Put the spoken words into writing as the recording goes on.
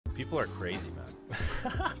People are crazy,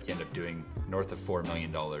 man. You end up doing north of $4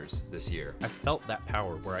 million this year. I felt that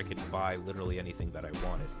power where I could buy literally anything that I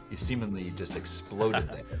wanted. You seemingly just exploded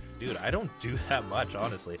there. Dude, I don't do that much,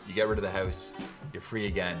 honestly. You get rid of the house, you're free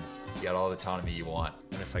again, you got all the autonomy you want.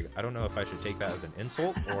 And it's like, I don't know if I should take that as an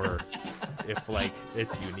insult or if like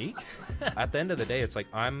it's unique. At the end of the day, it's like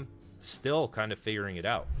I'm still kind of figuring it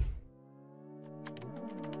out.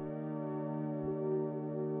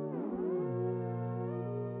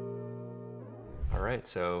 All right,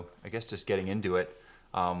 so I guess just getting into it,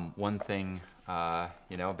 one thing, I've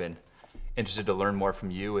been interested to learn more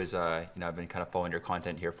from you is, I've been kind of following your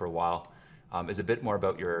content here for a while, is a bit more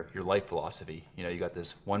about your life philosophy. You got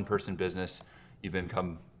this one-person business you've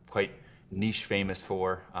become quite niche famous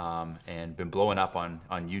for, and been blowing up on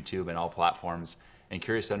YouTube and all platforms, and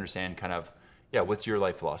curious to understand kind of, what's your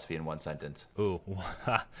life philosophy in one sentence? Ooh,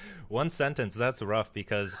 one sentence, that's rough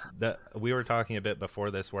because we were talking a bit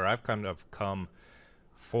before this where I've kind of come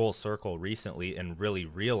full circle recently and really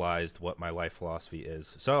realized what my life philosophy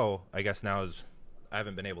is. So I guess now I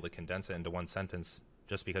haven't been able to condense it into one sentence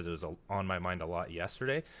just because it was on my mind a lot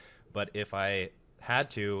yesterday. But if I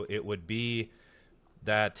had to, it would be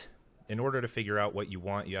that in order to figure out what you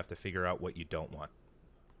want, you have to figure out what you don't want.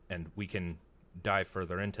 And we can dive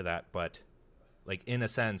further into that. But like in a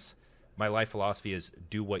sense, my life philosophy is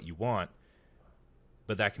do what you want,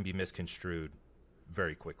 but that can be misconstrued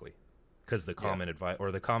very quickly. Because the common advice or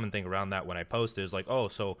the common thing around that when I post is like, oh,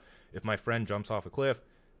 so if my friend jumps off a cliff,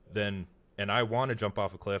 and I want to jump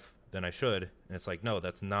off a cliff, then I should. And it's like, no,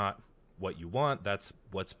 that's not what you want. That's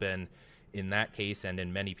what's been in that case and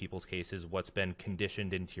in many people's cases, what's been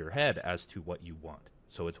conditioned into your head as to what you want.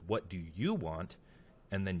 So it's what do you want?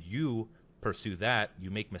 And then you pursue that. You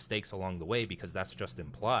make mistakes along the way because that's just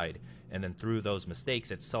implied. And then through those mistakes,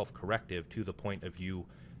 it's self-corrective to the point of you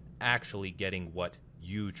actually getting what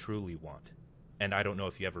you truly want. And I don't know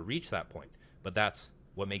if you ever reach that point, but that's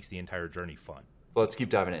what makes the entire journey fun. Well, let's keep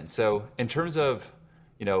diving in. So in terms of,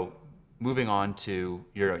 moving on to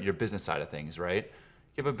your business side of things, right?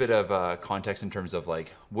 Give a bit of context in terms of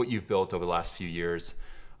like what you've built over the last few years,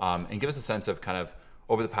 and give us a sense of kind of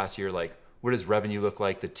over the past year, like what does revenue look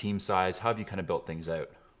like, the team size, how have you kind of built things out?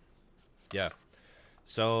 Yeah.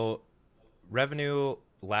 So revenue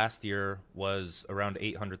last year was around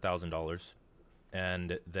 $800,000.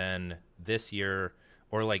 And then this year,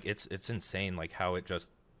 or like it's insane like how it just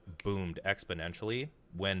boomed exponentially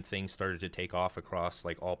when things started to take off across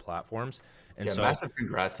like all platforms. And so massive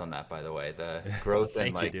congrats on that, by the way. The growth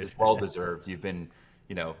and like is well deserved. You've been,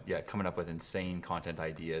 coming up with insane content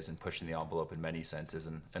ideas and pushing the envelope in many senses,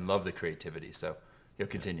 and love the creativity. So you'll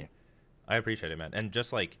continue. I appreciate it, man. And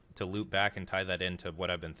just like to loop back and tie that into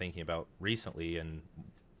what I've been thinking about recently and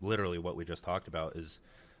literally what we just talked about is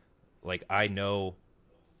like, I know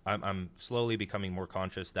I'm slowly becoming more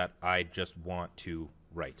conscious that I just want to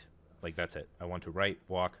write. Like, that's it. I want to write,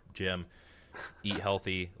 walk, gym, eat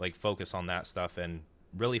healthy, like focus on that stuff and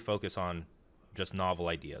really focus on just novel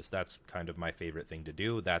ideas. That's kind of my favorite thing to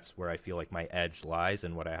do. That's where I feel like my edge lies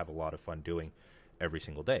and what I have a lot of fun doing every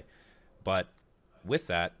single day. But with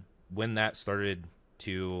that, when that started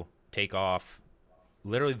to take off,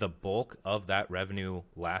 literally the bulk of that revenue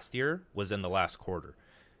last year was in the last quarter.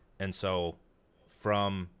 And so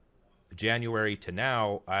from January to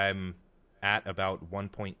now, I'm at about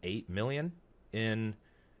 1.8 million in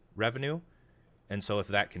revenue. And so if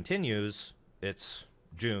that continues, it's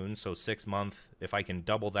June, so 6 months. If I can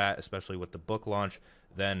double that, especially with the book launch,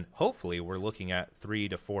 then hopefully we're looking at 3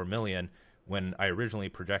 to 4 million when I originally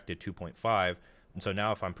projected 2.5. And so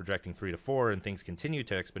now if I'm projecting 3 to 4 and things continue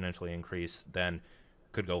to exponentially increase, then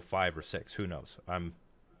could go 5 or 6. Who knows? I'm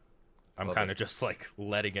kind of just like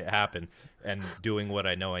letting it happen and doing what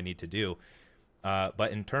I know I need to do.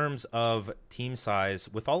 But in terms of team size,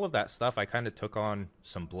 with all of that stuff, I kind of took on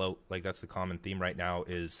some bloat. Like that's the common theme right now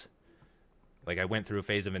is like I went through a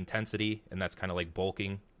phase of intensity, and that's kind of like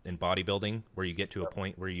bulking in bodybuilding where you get to a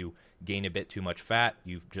point where you gain a bit too much fat.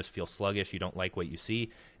 You just feel sluggish. You don't like what you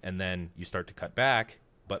see. And then you start to cut back,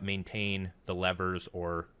 but maintain the levers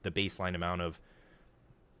or the baseline amount of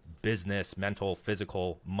business, mental,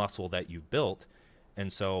 physical muscle that you've built.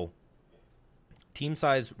 And so team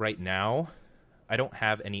size right now, I don't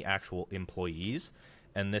have any actual employees.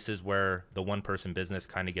 And this is where the one-person business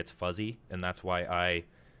kind of gets fuzzy. And that's why I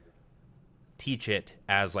teach it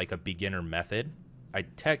as like a beginner method. I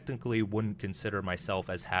technically wouldn't consider myself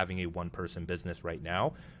as having a one-person business right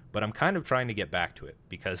now, but I'm kind of trying to get back to it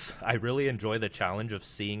because I really enjoy the challenge of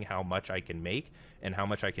seeing how much I can make and how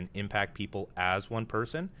much I can impact people as one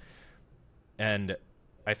person. And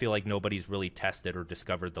I feel like nobody's really tested or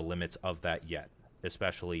discovered the limits of that yet.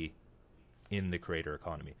 especially in the creator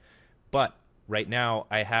economy. But right now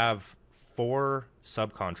I have 4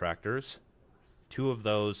 subcontractors. 2 of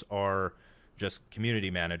those are just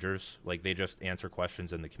community managers, like they just answer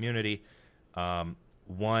questions in the community.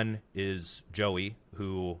 One is Joey,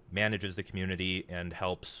 who manages the community and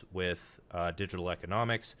helps with digital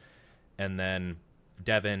economics, and then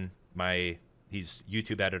Devin, he's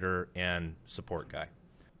YouTube editor and support guy.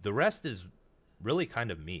 The rest is really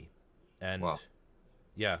kind of me. And Wow.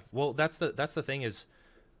 yeah, well, that's the thing is,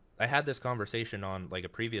 I had this conversation on like a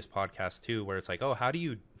previous podcast too, where it's like, oh, how do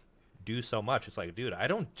you do so much? It's like, dude, I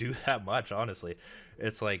don't do that much, honestly.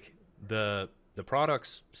 It's like the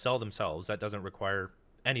products sell themselves. That doesn't require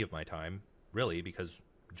any of my time, really, because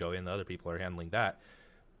Joey and the other people are handling that.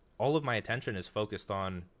 All of my attention is focused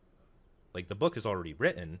on, like, the book is already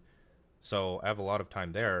written, so I have a lot of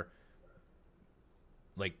time there.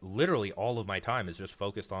 Like, literally all of my time is just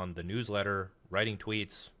focused on the newsletter, writing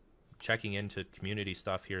tweets, checking into community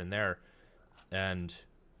stuff here and there, and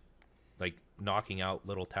like knocking out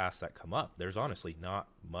little tasks that come up. There's honestly not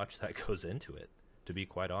much that goes into it, to be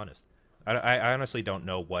quite honest. I honestly don't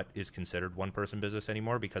know what is considered one person business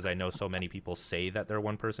anymore, because I know so many people say that they're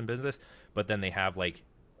one person business, but then they have like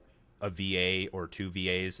a VA or 2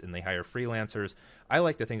 VAs and they hire freelancers. I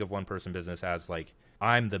like to think of one person business as like,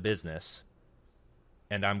 I'm the business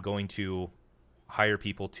and I'm going to hire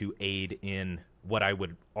people to aid in what I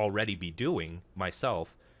would already be doing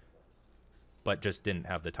myself, but just didn't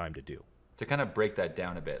have the time to do. To kind of break that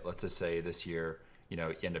down a bit, let's just say this year, you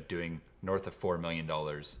end up doing north of $4 million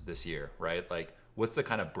this year, right? Like, what's the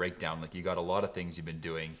kind of breakdown? Like, you got a lot of things you've been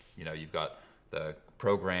doing. You've got the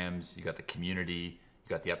programs, you got the community, you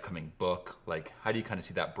got the upcoming book. Like, how do you kind of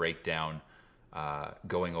see that breakdown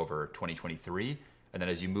going over 2023? And then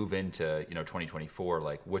as you move into 2024,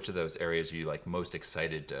 like, which of those areas are you like most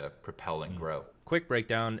excited to propel and grow? Quick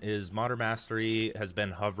breakdown is Modern Mastery has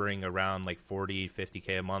been hovering around like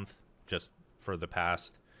 50K a month just for the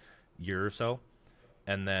past year or so.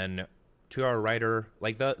 And then 2-Hour Writer,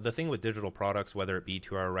 like the thing with digital products, whether it be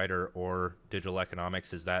 2-Hour Writer or digital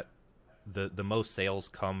economics, is that the most sales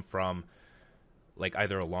come from like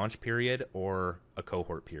either a launch period or a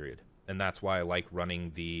cohort period. And that's why I like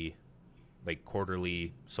running the like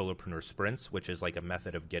quarterly solopreneur sprints, which is like a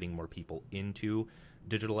method of getting more people into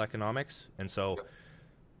digital economics. And so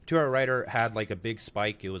 2-Hour Writer had like a big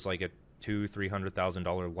spike. It was like a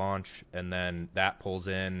 $200,000-$300,000 launch, and then that pulls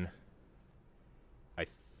in, I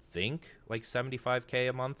think, like 75K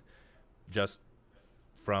a month just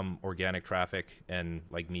from organic traffic and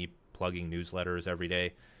like me plugging newsletters every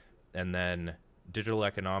day. And then digital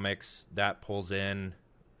economics, that pulls in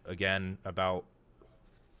again about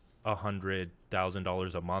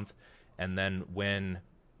 $100,000 a month. And then when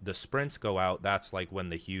the sprints go out, that's like when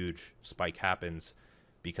the huge spike happens,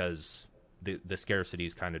 because the scarcity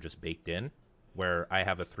is kind of just baked in, where I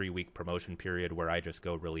have a 3-week promotion period where I just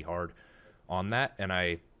go really hard on that. And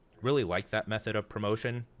I really like that method of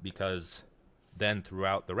promotion, because then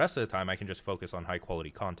throughout the rest of the time I can just focus on high quality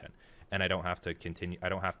content, and I don't have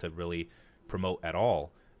to really promote at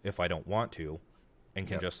all if I don't want to, and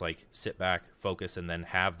can just like sit back, focus, and then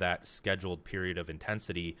have that scheduled period of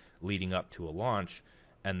intensity leading up to a launch.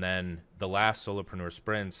 And then the last Solopreneur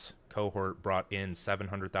Sprints cohort brought in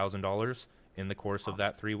 $700,000 in the course of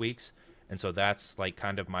that 3 weeks. And so that's like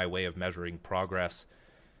kind of my way of measuring progress,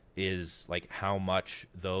 is like how much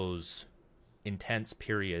those intense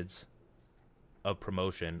periods of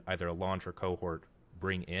promotion, either a launch or cohort,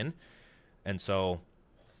 bring in. And so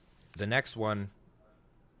the next one,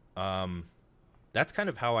 that's kind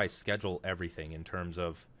of how I schedule everything in terms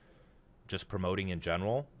of just promoting in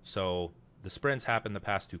general. So the sprints happen the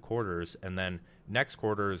past 2 quarters, and then next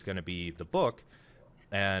quarter is going to be the book,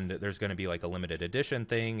 and there's going to be like a limited edition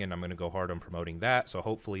thing, and I'm going to go hard on promoting that. So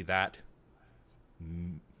hopefully that,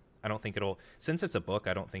 I don't think since it's a book,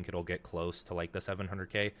 I don't think it'll get close to like the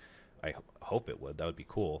 700K. I hope it would. That would be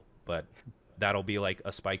cool. But that'll be like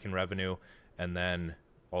a spike in revenue. And then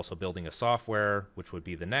also building a software, which would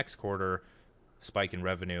be the next quarter, spike in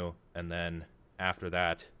revenue. And then after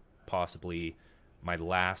that, possibly my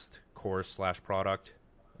last course / product,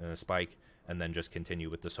 spike, and then just continue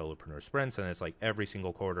with the solopreneur sprints. And it's like every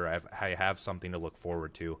single quarter I have something to look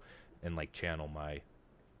forward to and like channel my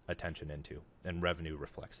attention into, and revenue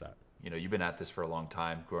reflects that. You've been at this for a long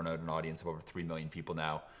time, grown out an audience of over 3 million people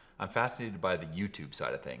now. I'm fascinated by the YouTube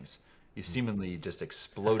side of things. You seemingly just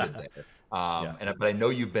exploded there. But I know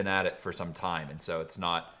you've been at it for some time. And so it's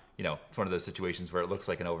not, it's one of those situations where it looks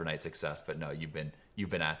like an overnight success, but no, you've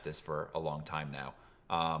been at this for a long time now.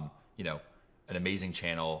 An amazing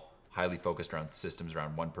channel, highly focused around systems,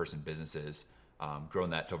 around one person businesses. grown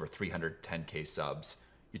that to over 310K subs.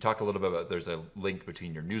 You talk a little bit about, there's a link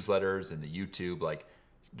between your newsletters and the YouTube. Like,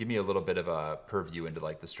 give me a little bit of a purview into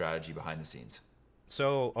like the strategy behind the scenes.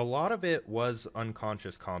 So a lot of it was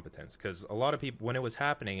unconscious competence, because a lot of people, when it was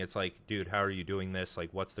happening, it's like, dude, how are you doing this? Like,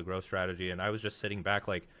 what's the growth strategy? And I was just sitting back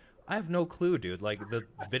like, I have no clue, dude. Like, the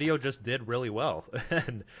video just did really well.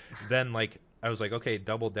 And then like, I was like, okay,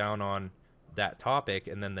 double down on that topic.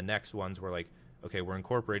 And then the next ones were like, okay, we're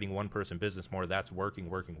incorporating one person business more. That's working.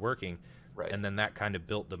 Right. And then that kind of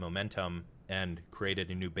built the momentum and created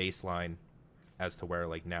a new baseline as to where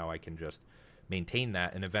like now I can just maintain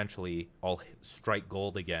that, and eventually I'll strike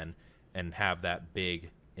gold again and have that big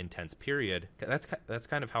intense period. That's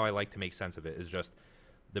kind of how I like to make sense of it, is just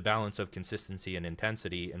the balance of consistency and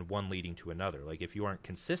intensity, and one leading to another. Like, if you aren't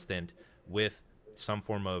consistent with some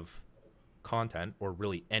form of content or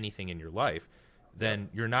really anything in your life, then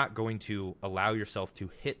you're not going to allow yourself to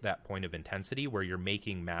hit that point of intensity where you're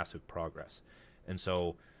making massive progress. And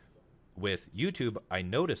so with YouTube, I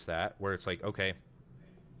noticed that, where it's like, okay,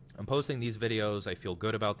 I'm posting these videos, I feel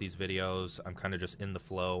good about these videos, I'm kind of just in the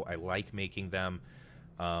flow, I like making them.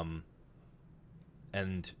 And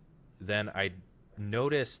then I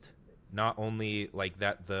noticed not only like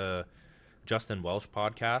that the Justin Welsh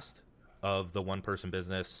podcast of the one person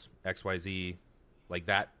business XYZ, like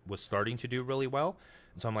that was starting to do really well.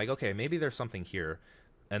 And so I'm like, okay, maybe there's something here.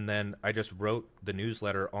 And then I just wrote the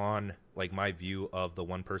newsletter on like my view of the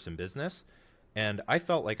one person business. And I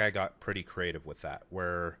felt like I got pretty creative with that,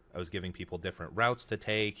 where I was giving people different routes to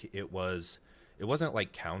take. It wasn't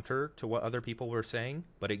like counter to what other people were saying,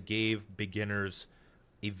 but it gave beginners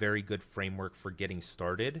a very good framework for getting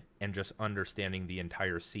started and just understanding the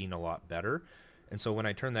entire scene a lot better. And so when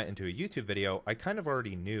I turned that into a YouTube video, I kind of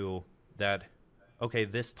already knew that, okay,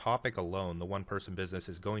 this topic alone, the one person business,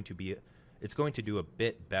 it's going to do a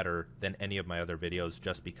bit better than any of my other videos,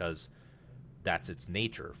 just because that's its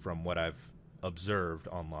nature from what I've observed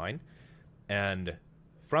online. And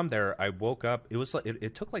from there, I woke up,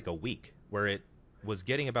 it took like a week, where it was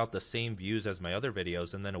getting about the same views as my other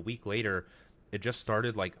videos, and then a week later it just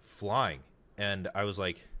started like flying. And I was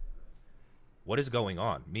like, what is going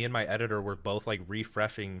on? Me and my editor were both like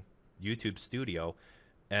refreshing YouTube Studio,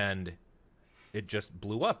 and it just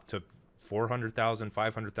blew up to 400,000,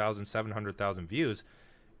 500,000, 700,000 views.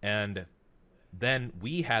 And then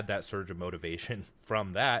we had that surge of motivation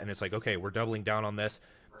from that, and it's like, okay, we're doubling down on this.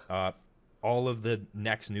 All of the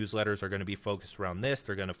next newsletters are going to be focused around this.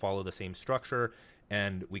 They're going to follow the same structure.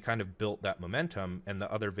 And we kind of built that momentum, and the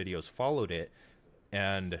other videos followed it.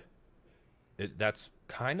 And that's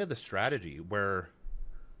kind of the strategy, where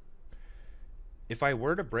if I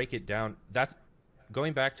were to break it down, that's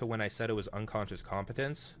going back to when I said it was unconscious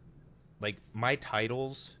competence. Like, my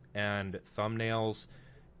titles and thumbnails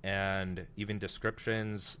and even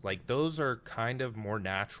descriptions, like, those are kind of more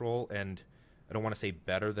natural, and I don't want to say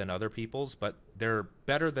better than other people's, but they're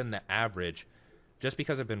better than the average, just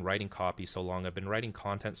because I've been writing copy so long, I've been writing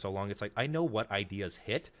content so long. It's like, I know what ideas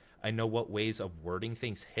hit, I know what ways of wording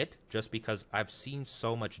things hit, just because I've seen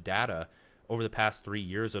so much data over the past 3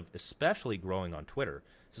 years of especially growing on Twitter.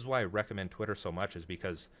 This is why I recommend Twitter so much, is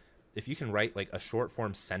because if you can write like a short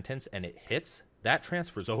form sentence and it hits, that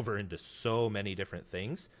transfers over into so many different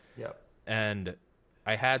things. Yep. And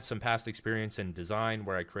I had some past experience in design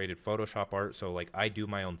where I created Photoshop art. So like, I do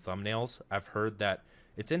my own thumbnails. I've heard that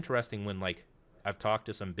it's interesting when, like, I've talked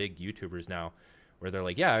to some big YouTubers now where they're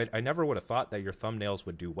like, yeah, I never would have thought that your thumbnails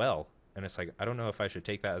would do well. And it's like, I don't know if I should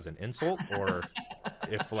take that as an insult or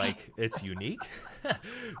if like it's unique.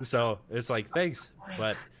 So it's like, thanks.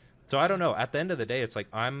 But so I don't know. At the end of the day, it's like,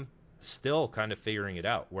 I'm still kind of figuring it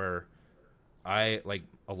out, where I like,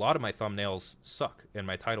 a lot of my thumbnails suck and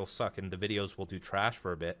my titles suck, and the videos will do trash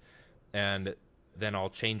for a bit, and then I'll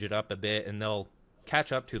change it up a bit and they'll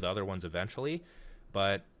catch up to the other ones eventually.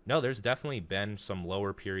 But no, there's definitely been some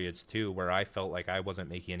lower periods too, where I felt like I wasn't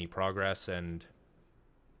making any progress, and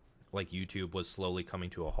like YouTube was slowly coming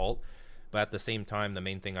to a halt. But at the same time, the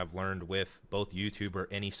main thing I've learned with both YouTube or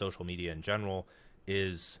any social media in general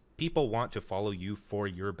is people want to follow you for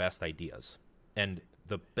your best ideas. And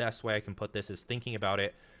the best way I can put this is thinking about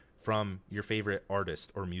it from your favorite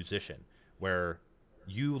artist or musician, where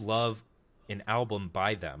you love an album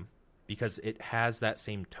by them because it has that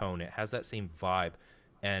same tone, it has that same vibe,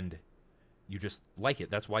 and you just like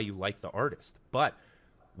it. That's why you like the artist. But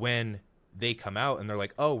when they come out and they're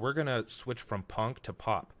like, oh, we're going to switch from punk to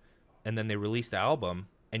pop, and then they release the album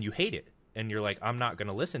and you hate it, and you're like, I'm not going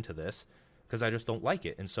to listen to this because I just don't like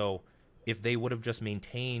it. And so if they would have just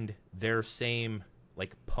maintained their same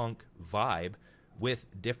like punk vibe with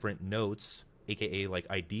different notes, aka like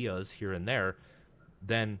ideas here and there,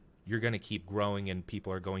 then you're going to keep growing and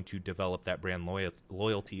people are going to develop that brand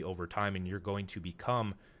loyalty over time, and you're going to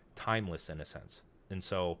become timeless in a sense. And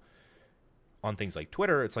so on things like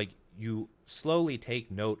Twitter, it's like you slowly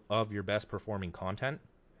take note of your best performing content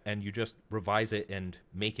and you just revise it and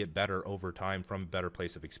make it better over time from a better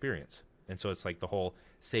place of experience. And so it's like the whole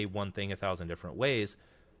say one thing 1,000 different ways,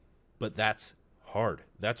 but that's hard.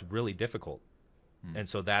 That's really difficult. And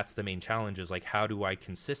so that's the main challenge, is like, how do I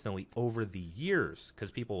consistently over the years,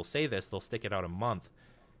 because people will say this, they'll stick it out a month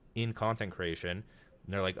in content creation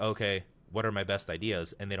and they're like, okay, what are my best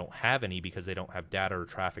ideas? And they don't have any because they don't have data or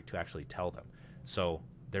traffic to actually tell them. So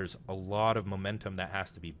there's a lot of momentum that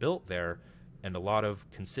has to be built there, and a lot of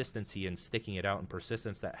consistency and sticking it out and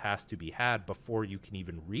persistence that has to be had before you can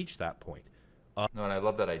even reach that point. No, and I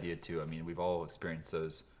love that idea too. I mean, we've all experienced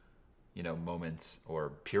those, moments or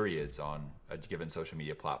periods on a given social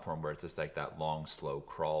media platform where it's just like that long, slow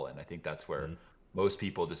crawl. And I think that's where most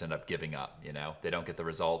people just end up giving up. They don't get the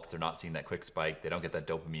results. They're not seeing that quick spike. They don't get that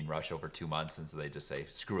dopamine rush over 2 months. And so they just say,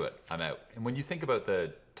 screw it, I'm out. And when you think about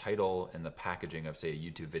the title and the packaging of, say, a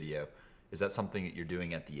YouTube video, is that something that you're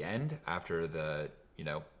doing at the end after the,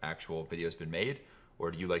 actual video's been made?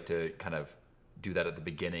 Or do you like to kind of do that at the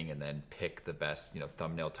beginning and then pick the best,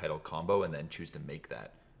 thumbnail title combo and then choose to make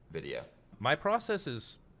that video? My process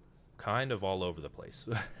is kind of all over the place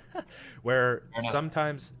where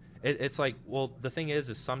sometimes it's like, well, the thing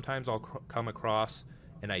is sometimes I'll come across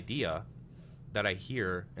an idea that I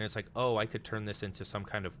hear and it's like, oh, I could turn this into some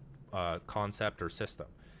kind of concept or system.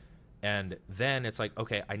 And then it's like,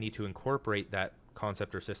 okay, I need to incorporate that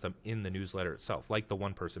concept or system in the newsletter itself, like the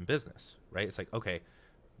one person business, right? It's like, okay,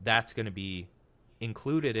 that's going to be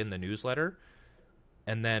included in the newsletter,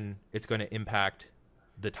 and then it's going to impact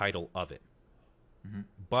the title of it.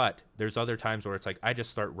 But there's other times where it's like, I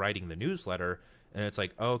just start writing the newsletter and it's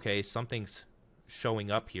like, okay, something's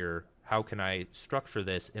showing up here. How can I structure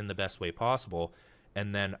this in the best way possible?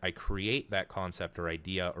 And then I create that concept or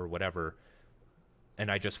idea or whatever,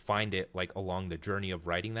 and I just find it like along the journey of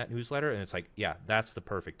writing that newsletter. And it's like, yeah, that's the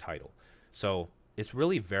perfect title. So it's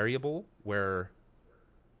really variable, where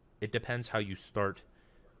it depends how you start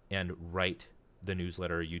and write the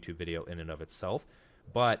newsletter or YouTube video in and of itself.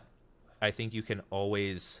 But I think you can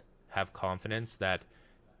always have confidence that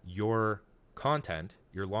your content,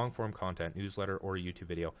 your long form content, newsletter or YouTube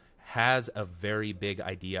video, has a very big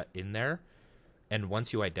idea in there. And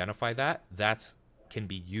once you identify that, that's can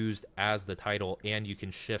be used as the title, and you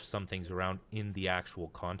can shift some things around in the actual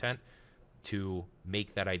content to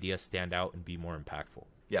make that idea stand out and be more impactful.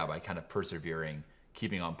 Yeah, by kind of persevering,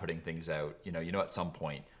 keeping on putting things out. At some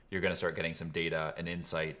point you're going to start getting some data and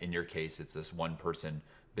insight. In your case, it's this one person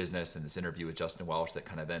business and this interview with Justin Welsh that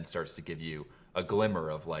kind of then starts to give you a glimmer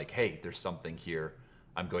of like, hey, there's something here,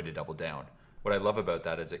 I'm going to double down. What I love about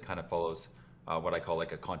that is it kind of follows what I call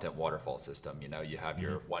like a content waterfall system. You have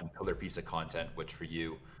your one pillar piece of content, which for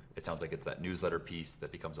you, it sounds like it's that newsletter piece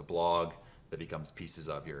that becomes a blog, that becomes pieces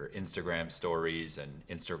of your Instagram stories and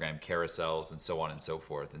Instagram carousels and so on and so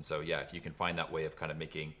forth. And so, yeah, if you can find that way of kind of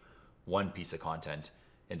making one piece of content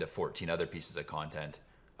into 14 other pieces of content,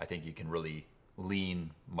 I think you can really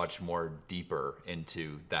lean much more deeper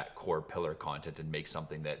into that core pillar content and make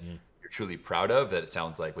something that you're truly proud of, that it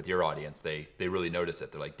sounds like with your audience, they really notice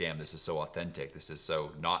it. They're like, damn, this is so authentic. This is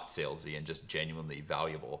so not salesy and just genuinely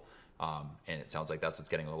valuable. And it sounds like that's what's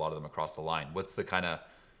getting a lot of them across the line. What's the kind of,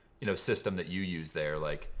 system that you use there?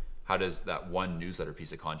 Like, how does that one newsletter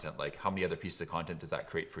piece of content, like how many other pieces of content does that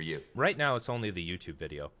create for you? Right now, it's only the YouTube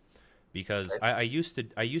video, because I used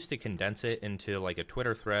to condense it into like a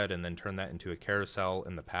Twitter thread and then turn that into a carousel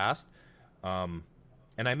in the past. And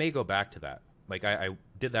I may go back to that. Like I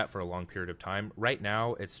did that for a long period of time. Right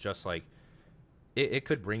now, it's just like, it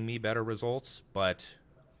could bring me better results, but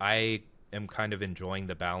I am kind of enjoying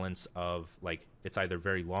the balance of like, it's either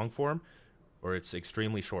very long form or it's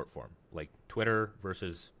extremely short form, like Twitter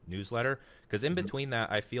versus newsletter. Because in between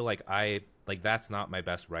that, I feel like that's not my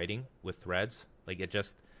best writing with threads. Like it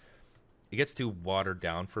gets too watered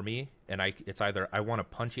down for me. And it's either I want a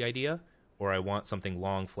punchy idea or I want something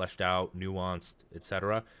long, fleshed out, nuanced,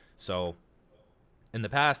 etc. So in the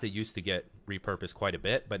past, it used to get repurposed quite a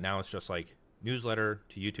bit, but now it's just like newsletter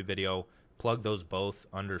to YouTube video, plug those both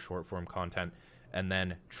under short form content, and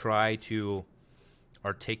then try to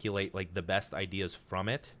articulate like the best ideas from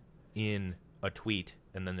it in a tweet,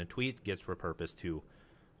 and then the tweet gets repurposed to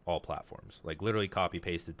all platforms. Like literally copy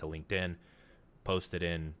pasted to LinkedIn, posted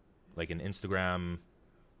in like an Instagram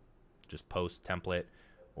just post template,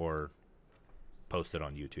 or posted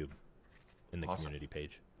on YouTube in the community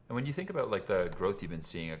page. And when you think about like the growth you've been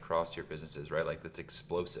seeing across your businesses, right? Like that's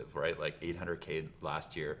explosive, right? Like 800K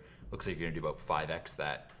last year, looks like you're gonna do about 5x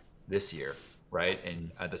that this year, right?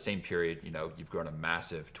 And at the same period, you know, you've grown a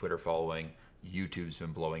massive Twitter following, YouTube's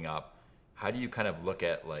been blowing up. How do you kind of look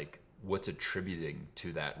at like what's attributing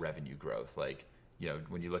to that revenue growth? Like, you know,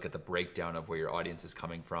 when you look at the breakdown of where your audience is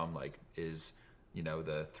coming from, like is, you know,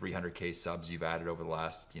 the 300K subs you've added over the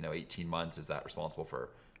last, you know, 18 months, is that responsible for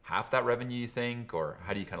half that revenue, you think? Or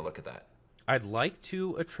how do you kind of look at that? I'd like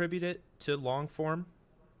to attribute it to long form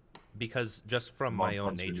because just from Long my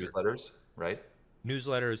own forms for nature, newsletters, right?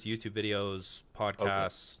 newsletters, YouTube videos, Okay.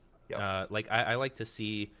 podcasts, Yep. like I like to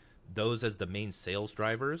see those as the main sales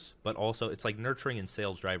drivers, but also it's like nurturing and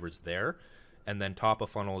sales drivers there. And then top of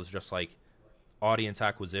funnel is just like audience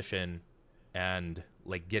acquisition and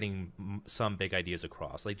like getting some big ideas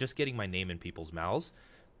across, like just getting my name in people's mouths,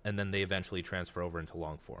 and then they eventually transfer over into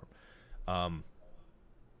long form. Um,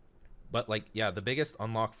 but like, yeah, the biggest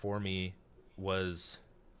unlock for me was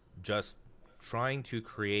just trying to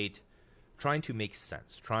create, trying to make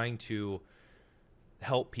sense, trying to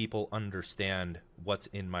help people understand what's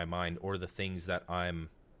in my mind or the things that I'm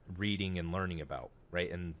reading and learning about,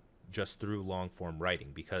 right? And just through long form writing,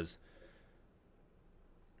 because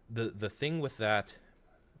the thing with that,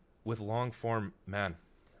 with long form, man,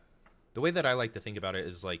 the way that I like to think about it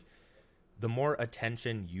is like the more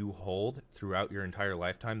attention you hold throughout your entire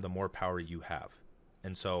lifetime, the more power you have.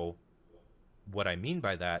 And so what I mean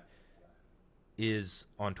by that is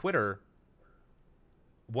on Twitter,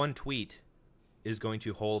 one tweet is going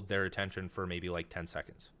to hold their attention for maybe like 10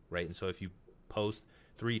 seconds, right? And so if you post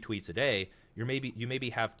 3 tweets a day, you maybe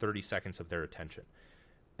have 30 seconds of their attention.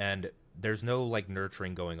 And there's no like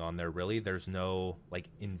nurturing going on there really. There's no like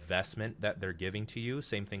investment that they're giving to you.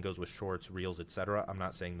 Same thing goes with shorts, reels, etc. I'm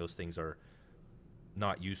not saying those things are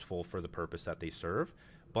not useful for the purpose that they serve,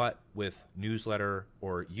 but with newsletter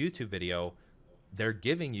or YouTube video, they're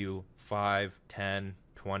giving you 5, 10,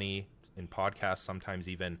 20, in podcasts sometimes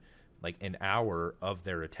even like an hour of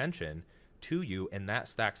their attention to you, and that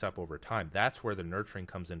stacks up over time. That's where the nurturing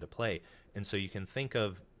comes into play. And so you can think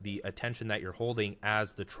of the attention that you're holding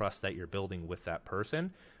as the trust that you're building with that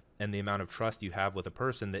person, and the amount of trust you have with a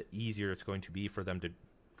person, the easier it's going to be for them to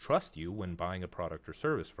trust you when buying a product or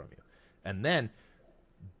service from you. And then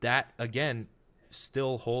that again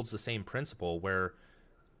still holds the same principle, where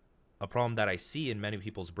a problem that I see in many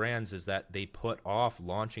people's brands is that they put off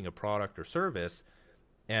launching a product or service,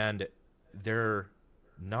 and they're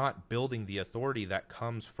not building the authority that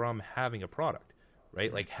comes from having a product,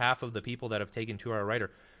 right? Like half of the people that have taken 2 Hour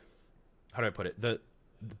Writer, how do I put it? The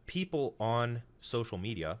people on social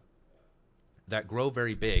media that grow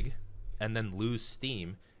very big and then lose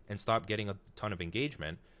steam and stop getting a ton of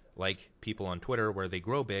engagement, like people on Twitter where they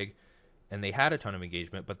grow big and they had a ton of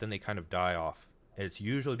engagement, but then they kind of die off. It's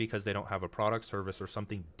usually because they don't have a product, service, or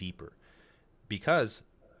something deeper. Because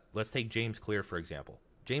let's take James Clear, for example.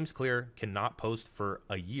 James Clear cannot post for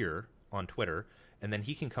a year on Twitter, and then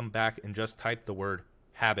he can come back and just type the word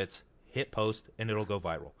habits, hit post, and it'll go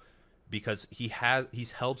viral. Because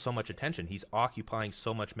he's held so much attention. He's occupying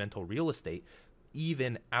so much mental real estate,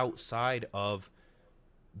 even outside of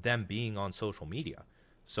them being on social media.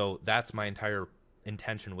 So that's my entire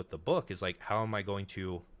intention with the book, is like, how am I going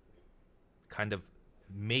to kind of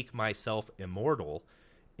make myself immortal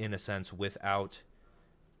in a sense with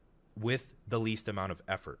the least amount of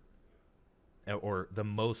effort or the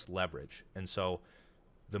most leverage. And so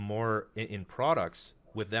the more in products,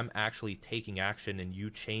 with them actually taking action and you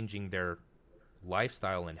changing their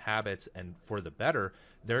lifestyle and habits and for the better,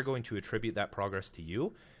 they're going to attribute that progress to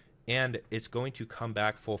you, and it's going to come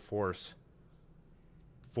back full force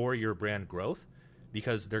for your brand growth,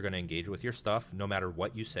 because they're going to engage with your stuff no matter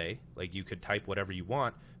what you say. Like, you could type whatever you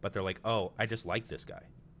want, but they're like, oh, I just like this guy.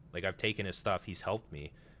 Like, I've taken his stuff. He's helped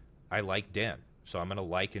me. I like Dan. So I'm going to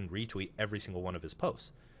like and retweet every single one of his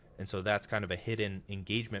posts. And so that's kind of a hidden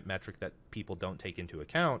engagement metric that people don't take into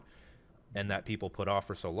account, and that people put off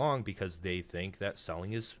for so long because they think that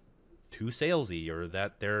selling is too salesy, or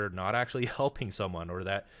that they're not actually helping someone, or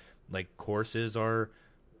that like courses are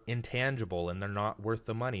intangible and they're not worth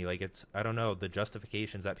the money. Like, it's, I don't know, the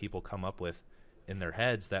justifications that people come up with in their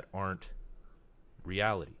heads that aren't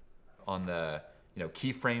reality. On the, you know,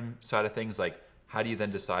 keyframe side of things, like how do you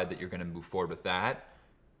then decide that you're going to move forward with that?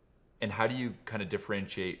 And how do you kind of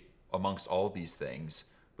differentiate amongst all these things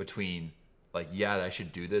between like, yeah, I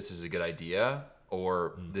should do this is a good idea,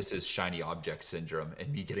 or this is shiny object syndrome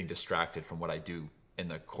and me getting distracted from what I do in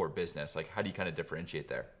the core business? Like, how do you kind of differentiate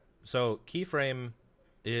there? So Keyframe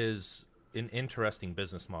is an interesting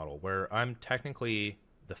business model where I'm technically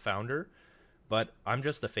the founder, but I'm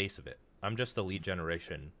just the face of it. I'm just the lead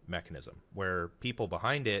generation mechanism where people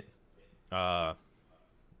behind it, I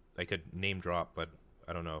could name drop, but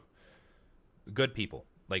I don't know, good people,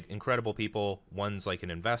 like incredible people. One's like an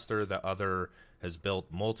investor, the other has built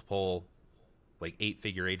multiple like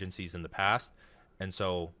 8-figure agencies in the past. And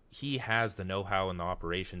so he has the know-how and the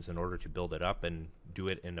operations in order to build it up and do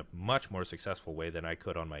it in a much more successful way than I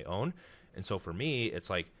could on my own. And so for me, it's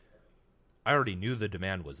like I already knew the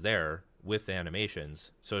demand was there with the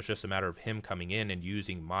animations. So it's just a matter of him coming in and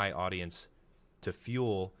using my audience to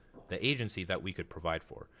fuel the agency that we could provide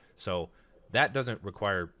for. So that doesn't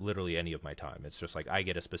require literally any of my time. It's just like I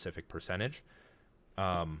get a specific percentage.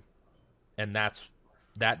 And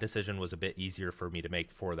that decision was a bit easier for me to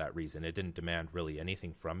make for that reason. It didn't demand really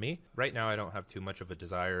anything from me. Right now, I don't have too much of a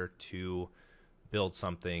desire to build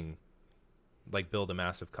something, like build a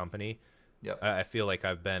massive company. Yep. I feel like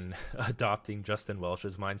I've been adopting Justin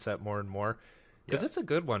Welsh's mindset more and more because it's a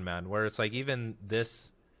good one, man, where it's like even this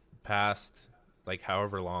past, like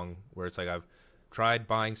however long, where it's like I've tried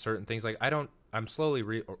buying certain things. Like I'm slowly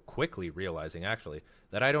or quickly realizing actually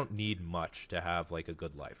that I don't need much to have like a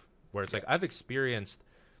good life. Where it's like I've experienced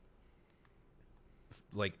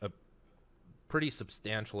like a pretty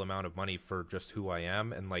substantial amount of money for just who I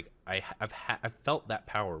am, and like I've felt that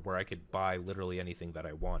power where I could buy literally anything that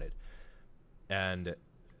I wanted, and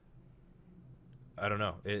I don't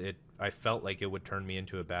know, I felt like it would turn me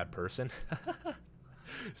into a bad person.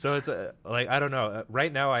 So it's like I don't know.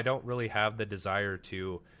 Right now, I don't really have the desire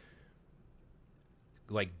to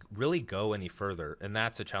like really go any further, and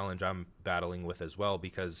that's a challenge I'm battling with as well,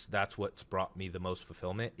 because that's what's brought me the most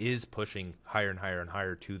fulfillment, is pushing higher and higher and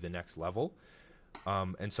higher to the next level.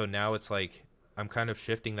 And so now it's like I'm kind of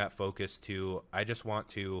shifting that focus to I just want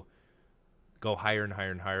to go higher and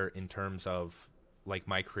higher and higher in terms of like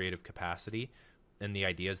my creative capacity and the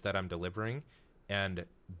ideas that I'm delivering, and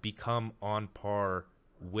become on par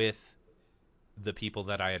with the people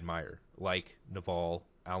that I admire, like Naval,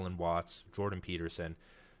 Alan Watts, Jordan Peterson.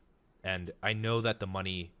 And I know that the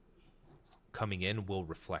money coming in will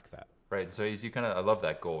reflect that. Right. So as you kind of, I love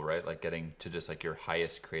that goal, right? Like getting to just like your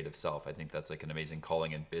highest creative self. I think that's like an amazing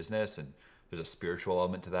calling in business, and there's a spiritual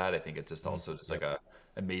element to that. I think it's just also just like a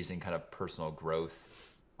amazing kind of personal growth.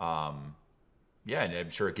 Yeah. And I'm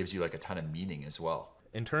sure it gives you like a ton of meaning as well.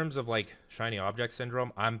 In terms of like shiny object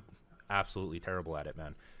syndrome, I'm absolutely terrible at it,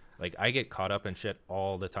 man. Like I get caught up in shit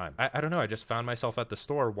all the time. I don't know. I just found myself at the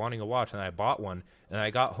store wanting a watch, and I bought one, and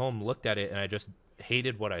I got home, looked at it, and I just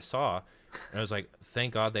hated what I saw. And I was like,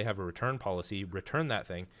 thank God they have a return policy, return that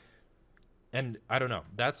thing. And I don't know.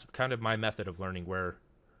 That's kind of my method of learning, where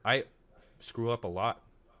I screw up a lot.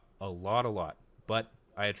 But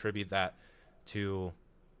I attribute that to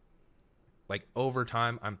like over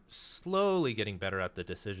time, I'm slowly getting better at the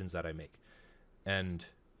decisions that I make. And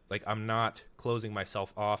like I'm not closing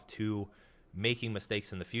myself off to making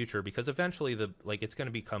mistakes in the future, because eventually it's going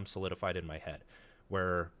to become solidified in my head,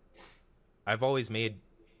 where I've always made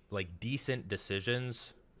like decent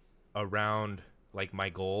decisions around like my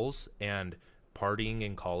goals and partying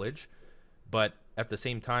in college. But at the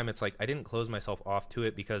same time, it's like I didn't close myself off to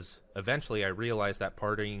it, because eventually I realized that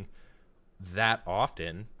partying that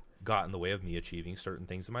often got in the way of me achieving certain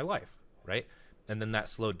things in my life, right? And then that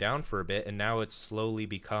slowed down for a bit, and now it's slowly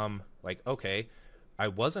become like, okay, I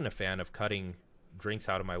wasn't a fan of cutting drinks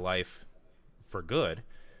out of my life for good,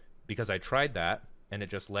 because I tried that and it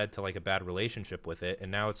just led to like a bad relationship with it.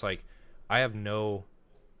 And now it's like I have no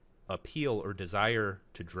appeal or desire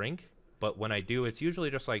to drink, but when I do, it's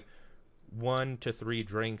usually just like 1 to 3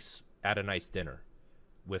 drinks at a nice dinner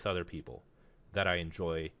with other people that I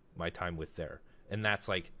enjoy my time with there. And that's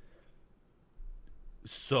like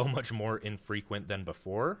so much more infrequent than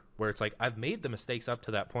before, where it's like I've made the mistakes up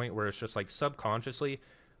to that point where it's just like subconsciously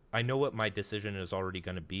I know what my decision is already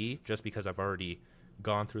going to be, just because I've already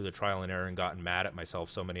gone through the trial and error and gotten mad at myself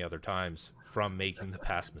so many other times from making the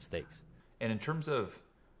past mistakes. And in terms of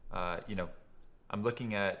I'm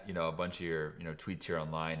looking at a bunch of your tweets here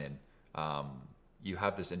online, and you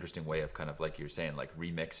have this interesting way of kind of like you're saying, like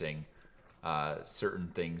remixing certain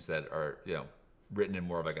things that are written in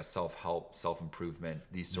more of like a self-help, self-improvement,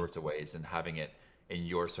 these sorts of ways, and having it in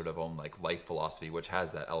your sort of own like life philosophy, which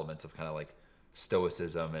has that elements of kind of like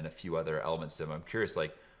stoicism and a few other elements to them. I'm curious,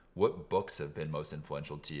 like what books have been most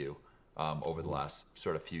influential to you over the last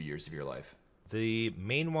sort of few years of your life? The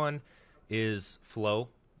main one is Flow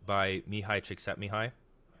by Mihai Csikszentmihalyi.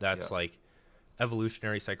 That's like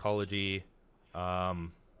evolutionary psychology.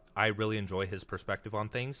 I really enjoy his perspective on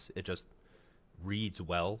things. It just reads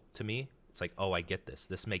well to me. It's like, oh, I get this.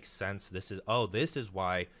 This makes sense. This is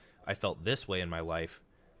why I felt this way in my life.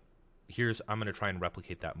 I'm going to try and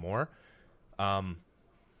replicate that more. All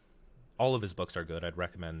of his books are good. I'd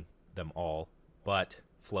recommend them all, but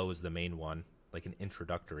Flow is the main one, like an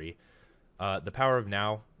introductory. The Power of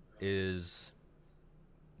Now was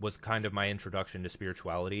kind of my introduction to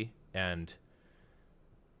spirituality, and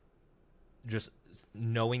just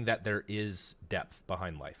knowing that there is depth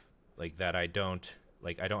behind life, like that I don't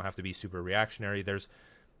have to be super reactionary. There's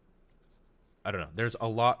a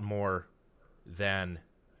lot more than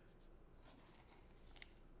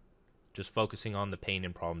just focusing on the pain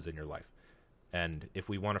and problems in your life. And if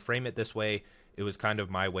we want to frame it this way, it was kind of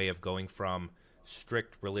my way of going from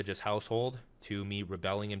strict religious household to me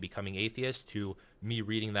rebelling and becoming atheist to me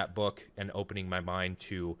reading that book and opening my mind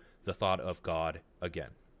to the thought of God again.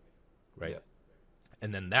 Right. Yep.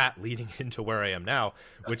 And then that leading into where I am now,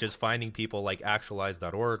 which is finding people like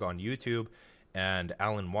actualize.org on YouTube and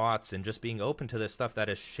Alan Watts, and just being open to this stuff that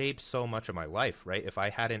has shaped so much of my life, right? If I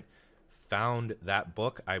hadn't found that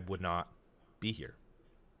book, I would not be here,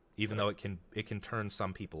 even though it can turn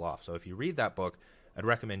some people off. So if you read that book, I'd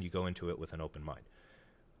recommend you go into it with an open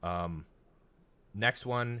mind. Next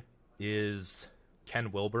one is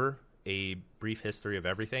Ken Wilber, A Brief History of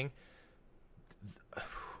Everything.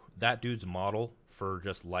 That dude's model for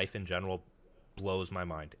just life in general blows my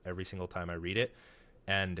mind every single time I read it.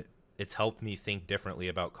 And it's helped me think differently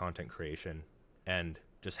about content creation and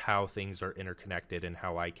just how things are interconnected and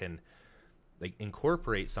how I can like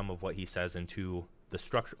incorporate some of what he says into the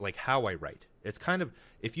structure, like how I write. It's kind of,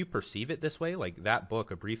 if you perceive it this way, like that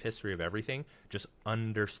book, A Brief History of Everything, just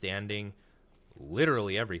understanding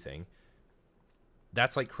literally everything,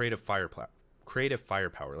 that's like creative firepower.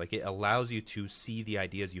 Like it allows you to see the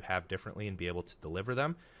ideas you have differently and be able to deliver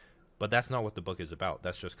them. But that's not what the book is about.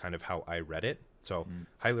 That's just kind of how I read it. So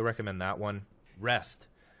highly recommend that one. Rest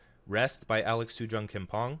by Alex Sujung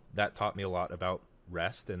Kimpong. That taught me a lot about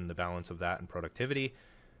rest and the balance of that and productivity.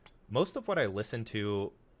 Most of what I listen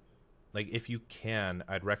to, like if you can,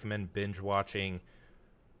 I'd recommend binge watching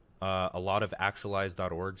a lot of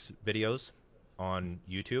actualize.org's videos on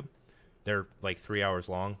YouTube. They're like 3 hours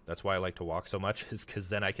long. That's why I like to walk so much, is because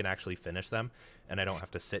then I can actually finish them and I don't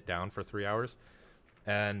have to sit down for 3 hours.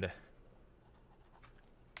 And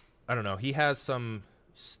I don't know, he has some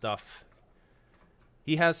stuff.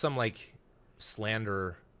 He has some like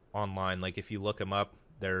slander online. Like if you look him up,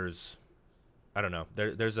 there's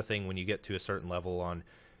a thing when you get to a certain level on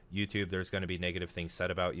YouTube, there's going to be negative things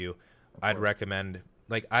said about you. I'd recommend,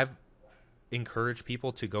 like I've encouraged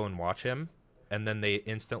people to go and watch him, and then they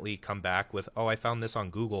instantly come back with, oh, I found this on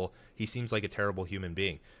Google. He seems like a terrible human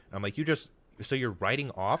being. And I'm like, so you're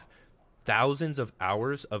writing off thousands of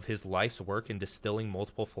hours of his life's work in distilling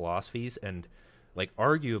multiple philosophies and like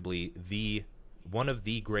arguably one of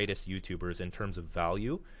the greatest YouTubers in terms of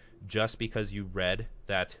value, just because you read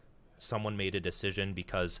that someone made a decision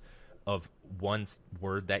because of one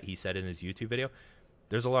word that he said in his YouTube video.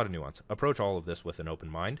 There's a lot of nuance. Approach all of this with an open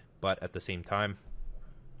mind, but at the same time,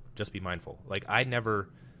 just be mindful. Like I've never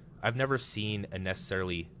seen a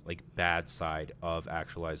necessarily like bad side of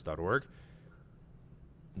actualize.org.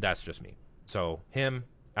 That's just me. So him,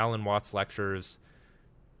 Alan Watts lectures,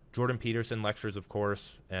 Jordan Peterson lectures, of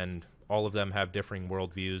course, and all of them have differing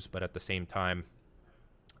worldviews, but at the same time,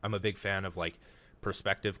 I'm a big fan of like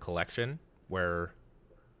perspective collection, where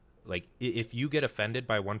like if you get offended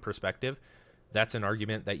by one perspective, that's an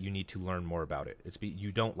argument that you need to learn more about it.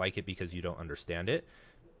 You don't like it because you don't understand it.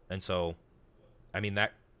 And so, I mean,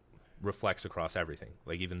 that reflects across everything.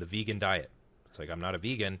 Like even the vegan diet. It's like, I'm not a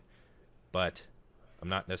vegan, but I'm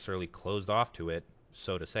not necessarily closed off to it,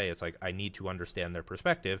 so to say. It's like I need to understand their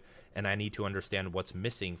perspective, and I need to understand what's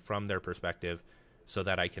missing from their perspective so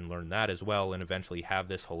that I can learn that as well and eventually have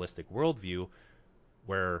this holistic worldview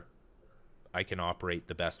where I can operate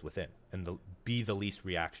the best within and be the least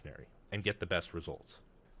reactionary and get the best results.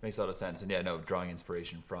 Makes a lot of sense. And yeah, no, drawing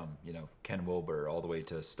inspiration from, Ken Wilber all the way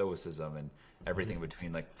to Stoicism and everything in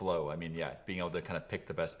between, like flow. I mean, yeah, being able to kind of pick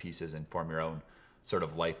the best pieces and form your own sort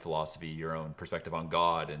of life philosophy, your own perspective on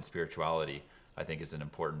God and spirituality, I think is an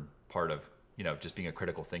important part of, just being a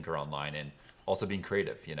critical thinker online and also being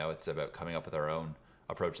creative. It's about coming up with our own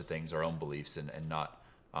approach to things, our own beliefs, and not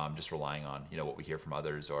just relying on, what we hear from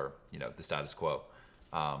others or, the status quo.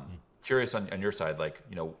 Curious on your side, like,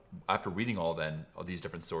 after reading all these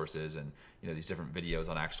different sources and, these different videos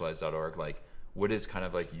on actualize.org, like what is kind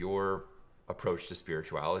of like your approach to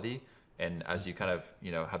spirituality? And as you kind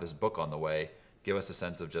of, have this book on the way, give us a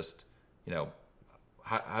sense of just,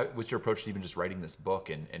 how what's your approach to even just writing this book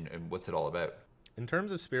and what's it all about? In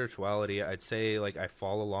terms of spirituality, I'd say like I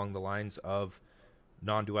fall along the lines of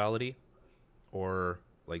non-duality, or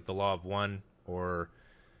like the law of one, or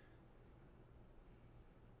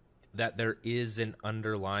that there is an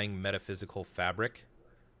underlying metaphysical fabric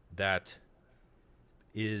that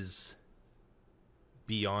is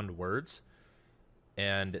beyond words.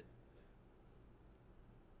 And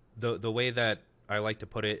the way that I like to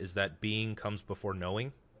put it is that being comes before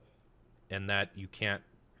knowing, and that you can't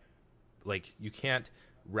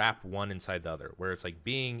wrap one inside the other, where it's like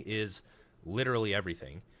being is literally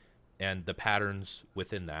everything and the patterns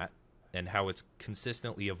within that and how it's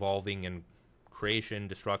consistently evolving in creation,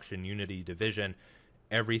 destruction, unity, division,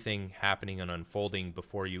 everything happening and unfolding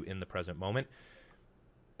before you in the present moment.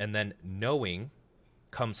 And then knowing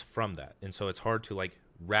comes from that. And so it's hard to like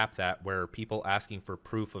wrap that, where people asking for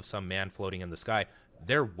proof of some man floating in the sky,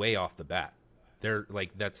 they're way off the bat. They're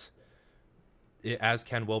like, that's, as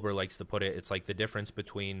Ken Wilber likes to put it, it's like the difference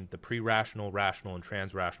between the pre-rational, rational, and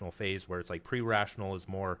trans-rational phase, where it's like pre-rational is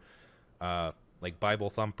more like Bible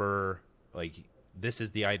thumper, like this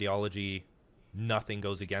is the ideology, nothing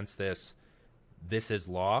goes against this, this is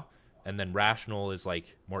law. And then rational is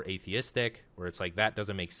like more atheistic, where it's like that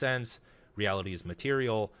doesn't make sense, reality is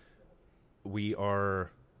material, we are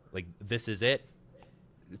like, this is it.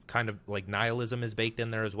 It's kind of like nihilism is baked in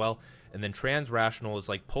there as well. And then trans-rational is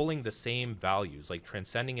like pulling the same values, like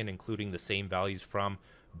transcending and including the same values from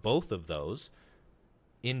both of those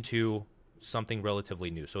into something relatively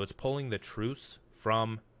new. So it's pulling the truths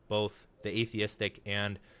from both the atheistic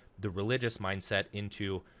and the religious mindset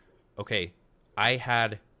into, okay, I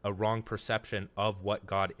had a wrong perception of what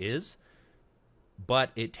God is, but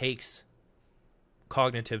it takes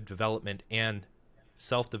cognitive development and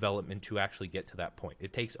self-development to actually get to that point.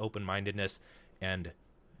 It takes open-mindedness and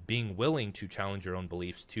being willing to challenge your own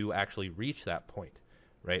beliefs to actually reach that point,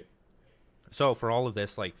 right? So for all of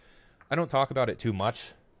this, like, I don't talk about it too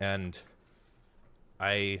much, and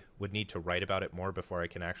I would need to write about it more before I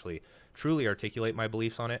can actually truly articulate my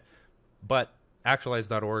beliefs on it. But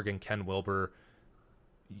actualize.org and Ken Wilber,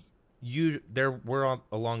 we're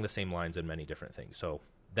along the same lines in many different things. So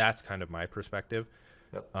that's kind of my perspective.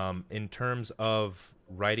 Yep. In terms of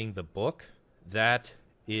writing the book, that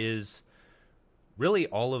is really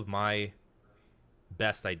all of my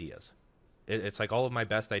best ideas. It's like all of my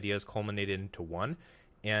best ideas culminated into one,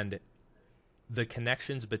 and the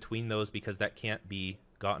connections between those, because that can't be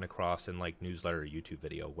gotten across in like newsletter or YouTube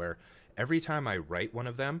video, where every time I write one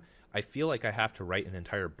of them, I feel like I have to write an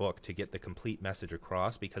entire book to get the complete message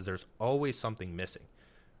across, because there's always something missing,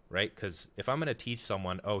 right? Because if I'm going to teach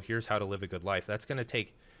someone, oh, here's how to live a good life, that's going to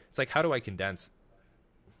take, it's like, how do I condense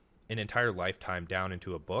an entire lifetime down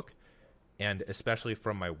into a book? And especially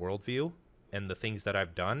from my worldview and the things that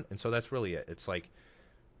I've done. And so that's really it. It's like,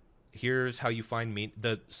 here's how you find meaning.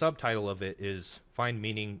 The subtitle of it is Find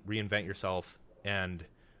Meaning, Reinvent Yourself, and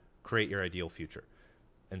Create Your Ideal Future.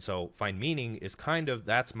 And so find meaning is kind of,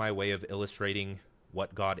 that's my way of illustrating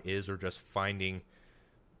what God is, or just finding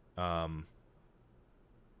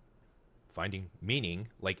meaning,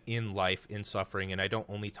 like in life, in suffering. And I don't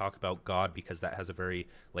only talk about God because that has a very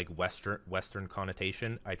like Western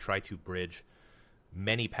connotation. I try to bridge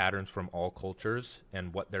many patterns from all cultures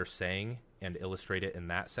and what they're saying, and illustrate it in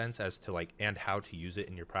that sense as to like, and how to use it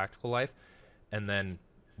in your practical life. And then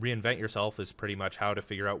reinvent yourself is pretty much how to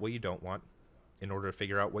figure out what you don't want in order to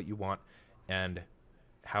figure out what you want, and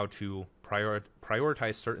how to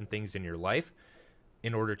prioritize certain things in your life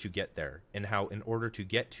in order to get there, and how in order to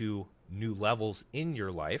get to new levels in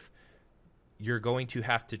your life, you're going to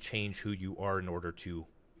have to change who you are in order to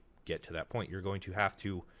get to that point. You're going to have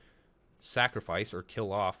to sacrifice or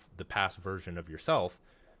kill off the past version of yourself,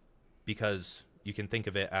 because you can think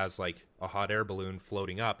of it as like a hot air balloon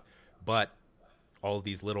floating up, but all of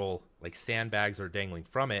these little like sandbags are dangling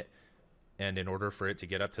from it. And in order for it to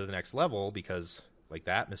get up to the next level, because like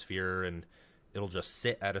the atmosphere, and it'll just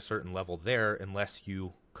sit at a certain level there unless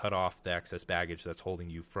you cut off the excess baggage that's holding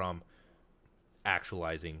you from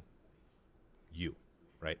actualizing you,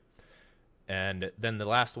 right? And then the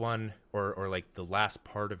last one, or like the last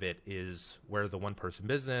part of it, is where the one person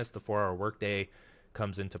business, the 4-hour workday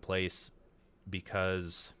comes into place,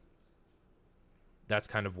 because that's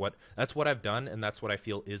kind of that's what I've done, and that's what I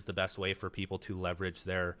feel is the best way for people to leverage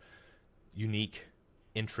their unique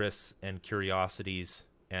interests and curiosities,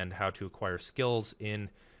 and how to acquire skills in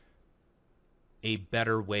a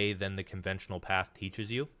better way than the conventional path teaches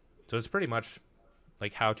you. So it's pretty much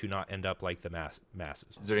like how to not end up like the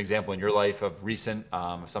masses. Is there an example in your life of recent,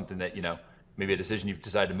 something that, you know, maybe a decision you've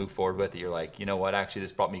decided to move forward with, that you're like, you know what, actually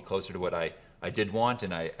this brought me closer to what I did want,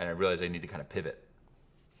 and I realized I need to kind of pivot?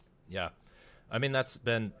 Yeah. I mean, that's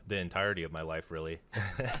been the entirety of my life, really.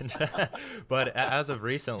 But as of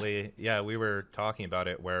recently, yeah, we were talking about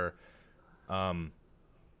it, where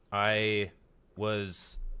I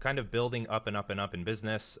was kind of building up and up and up in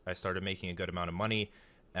business. I started making a good amount of money,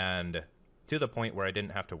 and to the point where I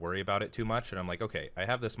didn't have to worry about it too much. And I'm like, okay, I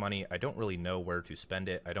have this money. I don't really know where to spend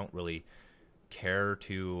it. I don't really care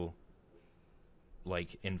to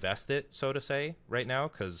like invest it, so to say, right now,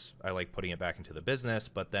 because I like putting it back into the business.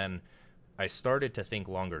 But then I started to think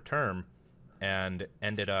longer term and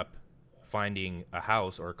ended up finding a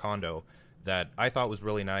house or a condo that I thought was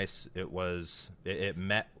really nice.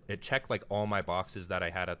 It checked like all my boxes that I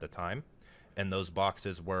had at the time. And those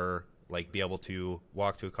boxes were like be able to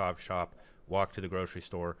walk to a coffee shop, walk to the grocery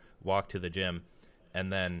store, walk to the gym.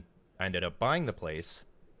 And then I ended up buying the place.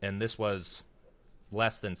 And this was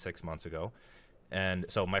less than 6 months ago. And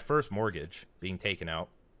so my first mortgage being taken out,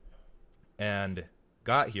 and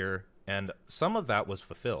got here, and some of that was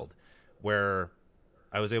fulfilled where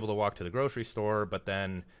I was able to walk to the grocery store, but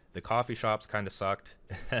then the coffee shops kind of sucked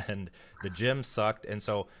and the gym sucked. And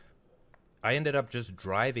so I ended up just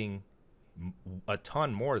driving a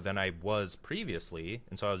ton more than I was previously.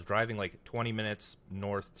 And so I was driving like 20 minutes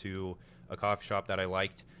north to a coffee shop that I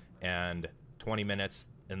liked, and 20 minutes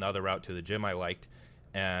another route to the gym I liked.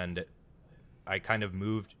 And I kind of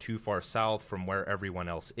moved too far south from where everyone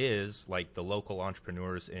else is. Like the local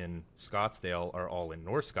entrepreneurs in Scottsdale are all in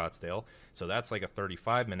North Scottsdale. So that's like a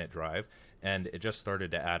 35-minute drive. And it just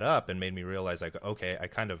started to add up and made me realize, like, okay, I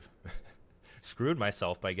kind of screwed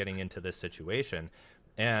myself by getting into this situation,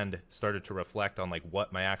 and started to reflect on like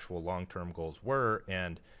what my actual long-term goals were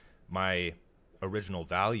and my original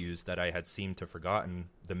values that I had seemed to forgotten,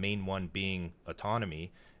 the main one being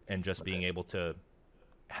autonomy and just being able to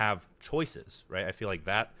have choices, right? I feel like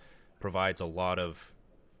that provides a lot of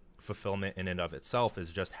fulfillment in and of itself,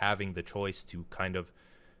 is just having the choice to kind of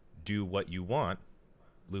do what you want,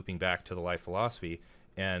 looping back to the life philosophy.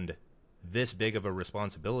 And this big of a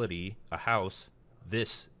responsibility, a house,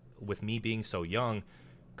 this, with me being so young,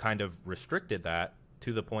 kind of restricted that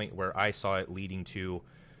to the point where I saw it leading to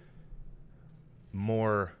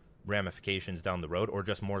more ramifications down the road, or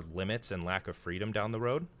just more limits and lack of freedom down the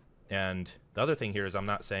road. And the other thing here is, I'm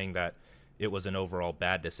not saying that it was an overall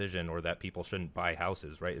bad decision or that people shouldn't buy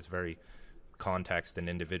houses, right? It's very context and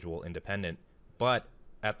individual independent. But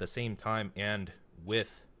at the same time, and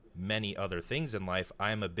with many other things in life,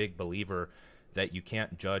 I'm a big believer that you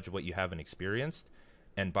can't judge what you haven't experienced.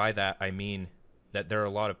 And by that, I mean that there are a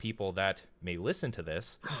lot of people that may listen to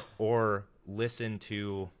this or listen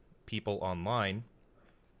to people online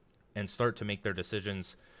and start to make their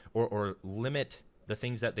decisions, or limit the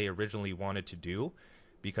things that they originally wanted to do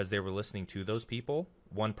because they were listening to those people.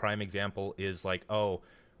 One prime example is like, oh,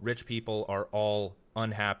 rich people are all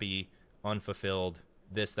unhappy, unfulfilled,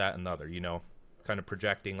 this, that, and the other, kind of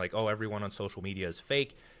projecting like, oh, everyone on social media is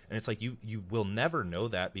fake. And it's like, you will never know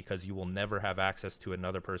that, because you will never have access to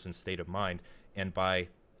another person's state of mind. And by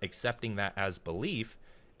accepting that as belief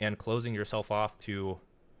and closing yourself off to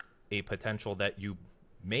a potential that you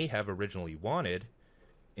may have originally wanted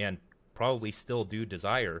and probably still do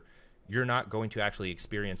desire, you're not going to actually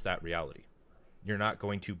experience that reality. You're not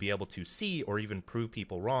going to be able to see or even prove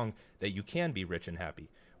people wrong that you can be rich and happy,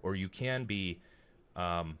 or you can be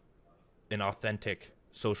an authentic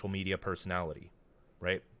social media personality,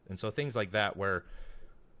 right? And so things like that, where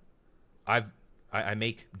I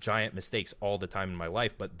make giant mistakes all the time in my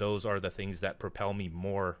life, but those are the things that propel me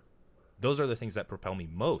more. Those are the things that propel me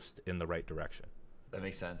most in the right direction. That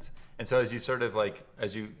makes sense. And so as you sort of like,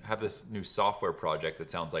 as you have this new software project, that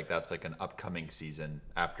sounds like that's like an upcoming season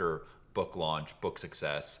after book launch, book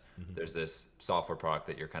success, there's this software product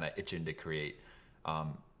that you're kind of itching to create.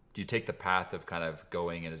 Do you take the path of kind of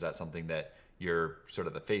going, and is that something that you're sort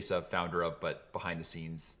of the face of, founder of, but behind the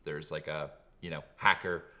scenes, there's like a,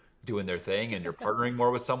 hacker doing their thing and you're partnering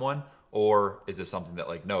more with someone? Or is this something that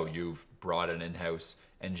like, no, you've brought an in-house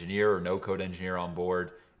engineer or no code engineer on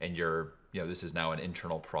board, and you're, this is now an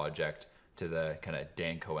internal project to the kind of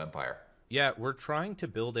Dan Koe empire? Yeah, we're trying to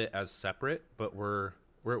build it as separate, but we're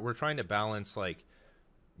trying to balance like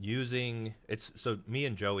using it's. So me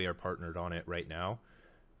and Joey are partnered on it right now,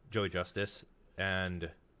 Joey Justice,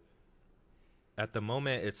 and at the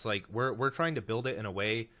moment it's like we're trying to build it in a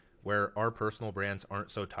way where our personal brands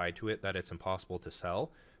aren't so tied to it that it's impossible to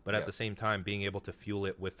sell, but at the same time being able to fuel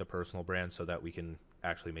it with the personal brand so that we can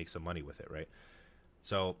actually make some money with it, right?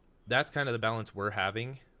 So that's kind of the balance we're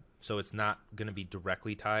having. So it's not going to be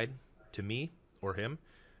directly tied to me or him,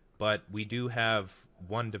 but we do have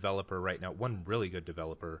one developer right now, one really good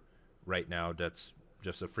developer right now that's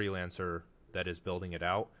just a freelancer that is building it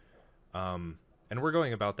out. And we're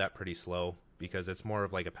going about that pretty slow because it's more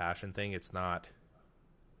of like a passion thing. It's not,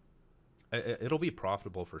 it'll be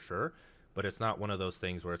profitable for sure, but it's not one of those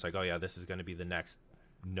things where it's like, oh yeah, this is going to be the next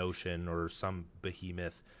Notion or some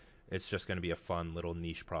behemoth. It's just going to be a fun little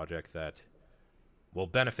niche project that will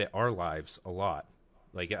benefit our lives a lot.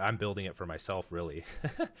 Like I'm building it for myself really,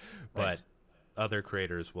 but Nice. other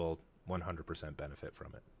creators will 100% benefit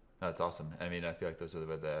from it. That's awesome. I mean, I feel like those are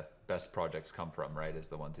where the best projects come from, right? Is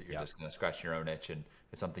the ones that you're Yeah. just going to scratch your own itch and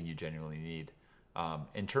it's something you genuinely need.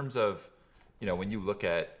 In terms of, when you look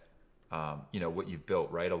at, what you've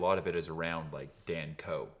built, right? A lot of it is around like Dan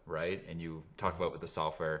Koe, right? And you talk about with the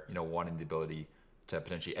software, wanting the ability to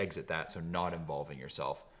potentially exit that. So not involving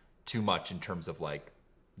yourself too much in terms of like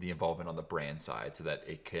the involvement on the brand side so that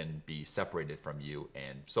it can be separated from you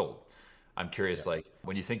and sold. I'm curious, Yeah. like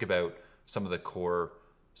when you think about some of the core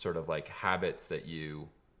sort of like habits that you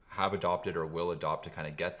have adopted or will adopt to kind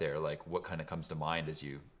of get there, like what kind of comes to mind as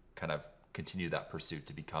you kind of continue that pursuit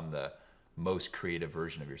to become the most creative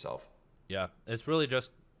version of yourself? Yeah. It's really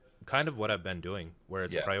just kind of what I've been doing, where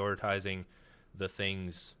it's Yeah. prioritizing the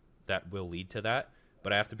things that will lead to that.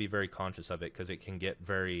 But I have to be very conscious of it because it can get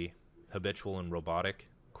very habitual and robotic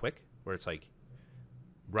quick, where it's like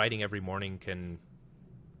writing every morning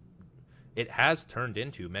it has turned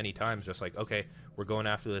into many times just like, okay, we're going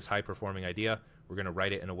after this high performing idea. We're going to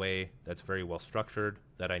write it in a way that's very well structured,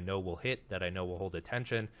 that I know will hit, that I know will hold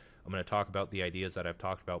attention. I'm going to talk about the ideas that I've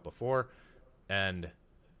talked about before. And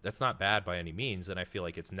that's not bad by any means. And I feel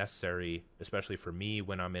like it's necessary, especially for me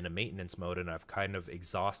when I'm in a maintenance mode and I've kind of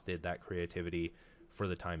exhausted that creativity for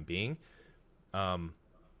the time being.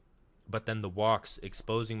 But then the walks,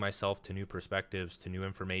 exposing myself to new perspectives, to new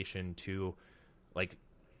information, to like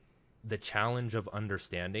the challenge of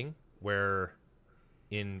understanding, where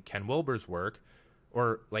in Ken Wilber's work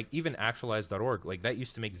or like even actualize.org, like that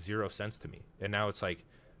used to make zero sense to me. And now it's like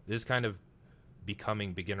this is kind of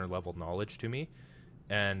becoming beginner level knowledge to me.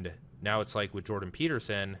 And now it's like with Jordan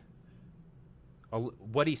Peterson,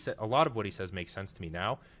 what he said, a lot of what he says makes sense to me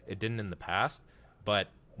now. It didn't in the past, but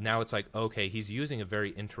now it's like, okay, he's using a very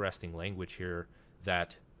interesting language here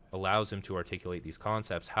that allows him to articulate these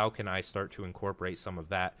concepts. How can I start to incorporate some of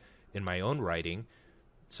that in my own writing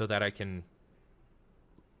so that I can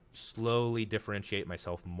slowly differentiate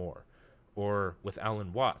myself more? Or with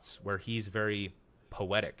Alan Watts, where he's very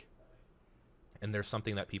poetic and there's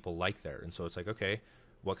something that people like there. And so it's like, okay,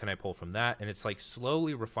 what can I pull from that? And it's like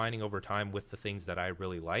slowly refining over time with the things that I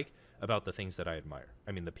really like about the things that I admire.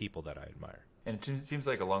 I mean, the people that I admire. And it seems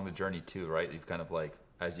like along the journey too, right? You've kind of like,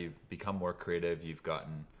 as you've become more creative, you've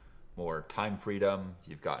gotten more time freedom,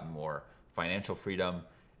 you've gotten more financial freedom.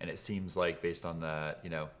 And it seems like based on the,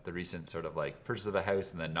 the recent sort of like purchase of a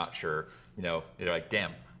house and then not sure, you're like,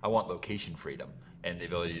 damn, I want location freedom and the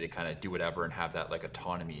ability to kind of do whatever and have that like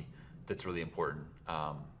autonomy that's really important.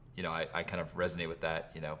 I kind of resonate with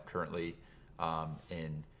that, currently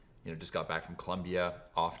just got back from Colombia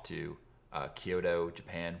off to Kyoto,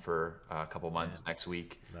 Japan for a couple months next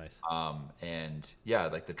week. Nice. And yeah,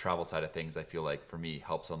 like the travel side of things, I feel like for me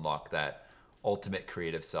helps unlock that ultimate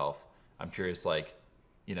creative self. I'm curious, like,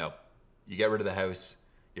 you get rid of the house,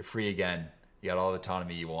 you're free again, you got all the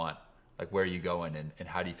autonomy you want. Like, where are you going and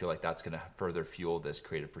how do you feel like that's going to further fuel this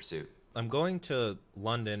creative pursuit? I'm going to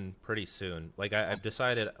London pretty soon. Like I've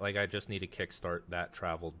decided, like I just need to kickstart that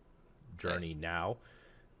travel journey now,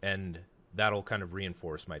 and that'll kind of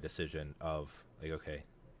reinforce my decision of like, okay,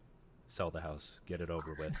 sell the house, get it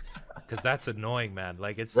over with, because that's annoying, man.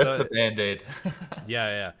 Like it's Rip the Band-Aid.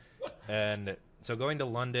 yeah. And so going to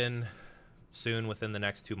London soon, within the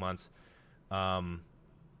next 2 months,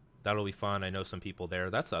 that'll be fun. I know some people there.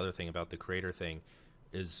 That's the other thing about the creator thing,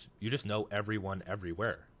 is you just know everyone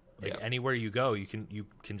everywhere. Like anywhere you go, you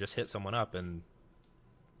can just hit someone up and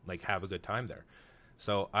like have a good time there.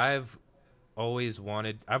 So I've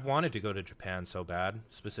wanted to go to Japan so bad,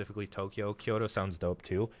 specifically Tokyo. Kyoto sounds dope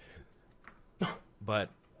too.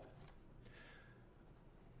 But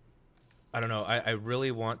I don't know. I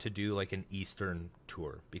really want to do like an Eastern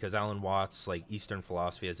tour because Alan Watts' like Eastern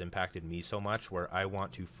philosophy has impacted me so much, where I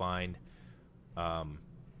want to find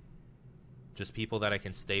just people that I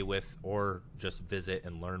can stay with or just visit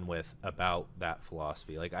and learn with about that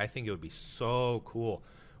philosophy. Like I think it would be so cool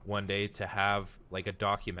one day to have like a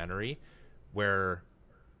documentary where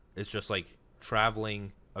it's just like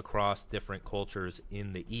traveling across different cultures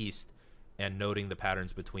in the East and noting the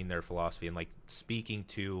patterns between their philosophy and like speaking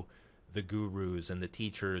to the gurus and the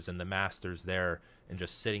teachers and the masters there and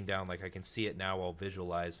just sitting down. Like I can see it now all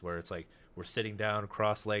visualized, where it's like we're sitting down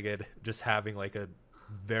cross-legged just having like a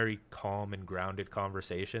very calm and grounded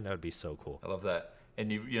conversation. That would be so cool. I love that.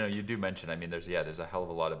 And you do mention, I mean, there's a hell of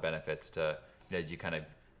a lot of benefits to, as you kind of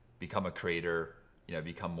become a creator,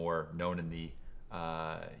 become more known in the,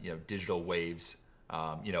 digital waves.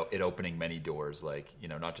 it opening many doors, like,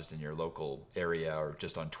 not just in your local area or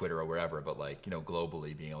just on Twitter or wherever, but like,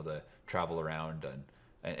 globally being able to travel around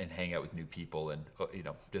and hang out with new people and,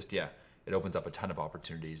 just, yeah, it opens up a ton of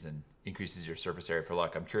opportunities and increases your surface area for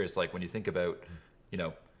luck. I'm curious, like when you think about,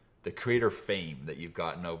 the creator fame that you've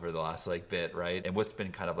gotten over the last like bit, right? And what's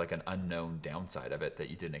been kind of like an unknown downside of it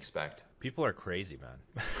that you didn't expect? People are crazy, man.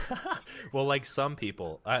 Well, like some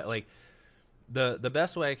people, the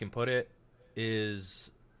best way I can put it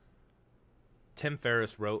is Tim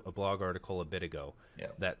Ferriss wrote a blog article a bit ago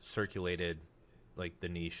that circulated like the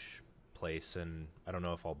niche place. And I don't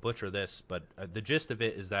know if I'll butcher this, but the gist of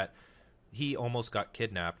it is that he almost got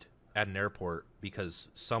kidnapped at an airport because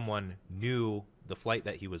someone knew the flight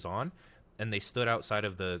that he was on, and they stood outside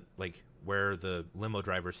of the like where the limo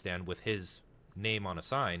drivers stand with his name on a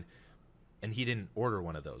sign, and he didn't order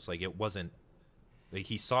one of those. Like it wasn't like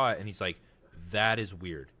he saw it and he's like, that is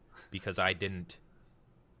weird because I didn't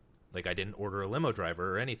order a limo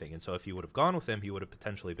driver or anything. And so if he would have gone with him, he would have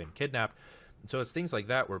potentially been kidnapped. And so it's things like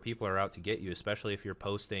that where people are out to get you, especially if you're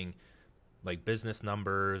posting like business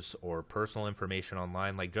numbers or personal information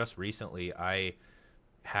online. Like just recently, I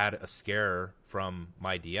had a scare from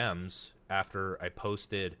my DMs after I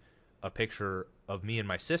posted a picture of me and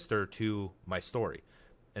my sister to my story.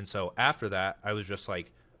 And so after that, I was just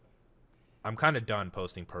like, I'm kind of done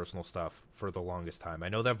posting personal stuff for the longest time. I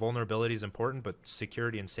know that vulnerability is important, but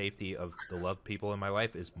security and safety of the loved people in my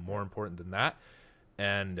life is more important than that.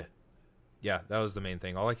 And yeah, that was the main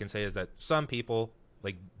thing. All I can say is that some people,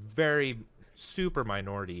 like very super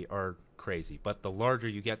minority, are crazy, but the larger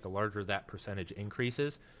you get, the larger that percentage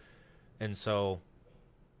increases. And so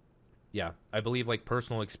yeah, I believe like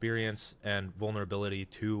personal experience and vulnerability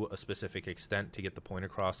to a specific extent to get the point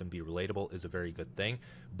across and be relatable is a very good thing.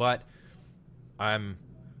 But I'm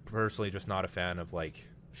personally just not a fan of like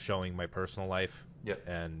showing my personal life. Yep.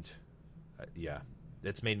 And yeah,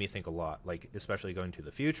 it's made me think a lot, like especially going to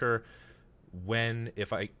the future, when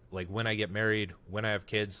I get married, when I have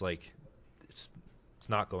kids, like it's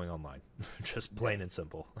not going online. Just plain and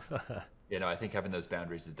simple. I think having those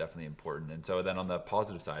boundaries is definitely important. And so then on the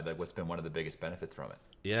positive side, like what's been one of the biggest benefits from it?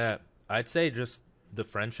 Yeah, I'd say just the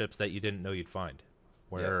friendships that you didn't know you'd find,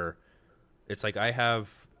 where it's like I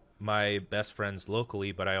have my best friends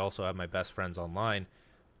locally, but I also have my best friends online,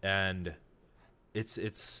 and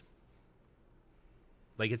it's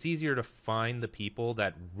like it's easier to find the people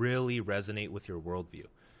that really resonate with your worldview,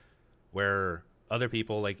 where other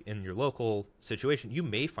people, like in your local situation, you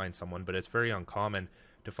may find someone, but it's very uncommon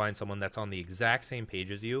to find someone that's on the exact same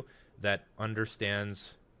page as you, that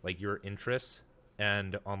understands like your interests.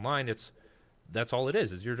 And online, that's all it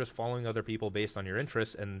is you're just following other people based on your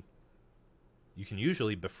interests, and you can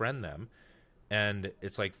usually befriend them. And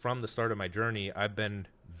it's like from the start of my journey, I've been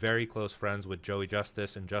very close friends with Joey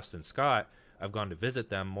Justice and Justin Scott. I've gone to visit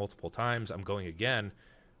them multiple times. I'm going again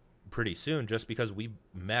pretty soon just because we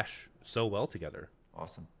mesh so well together.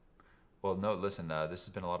 Awesome. Well, no, listen, this has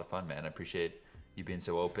been a lot of fun, man. I appreciate you being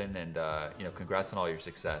so open, and congrats on all your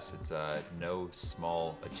success. It's no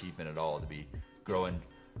small achievement at all to be growing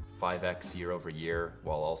 5x year over year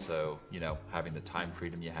while also, having the time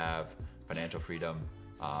freedom you have, financial freedom,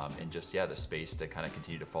 and just, the space to kind of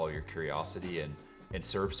continue to follow your curiosity and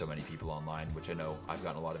serve so many people online, which I know I've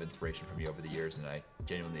gotten a lot of inspiration from you over the years, and I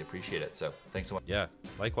genuinely appreciate it. So thanks so much. Yeah,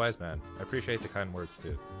 likewise, man. I appreciate the kind words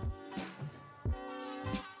too.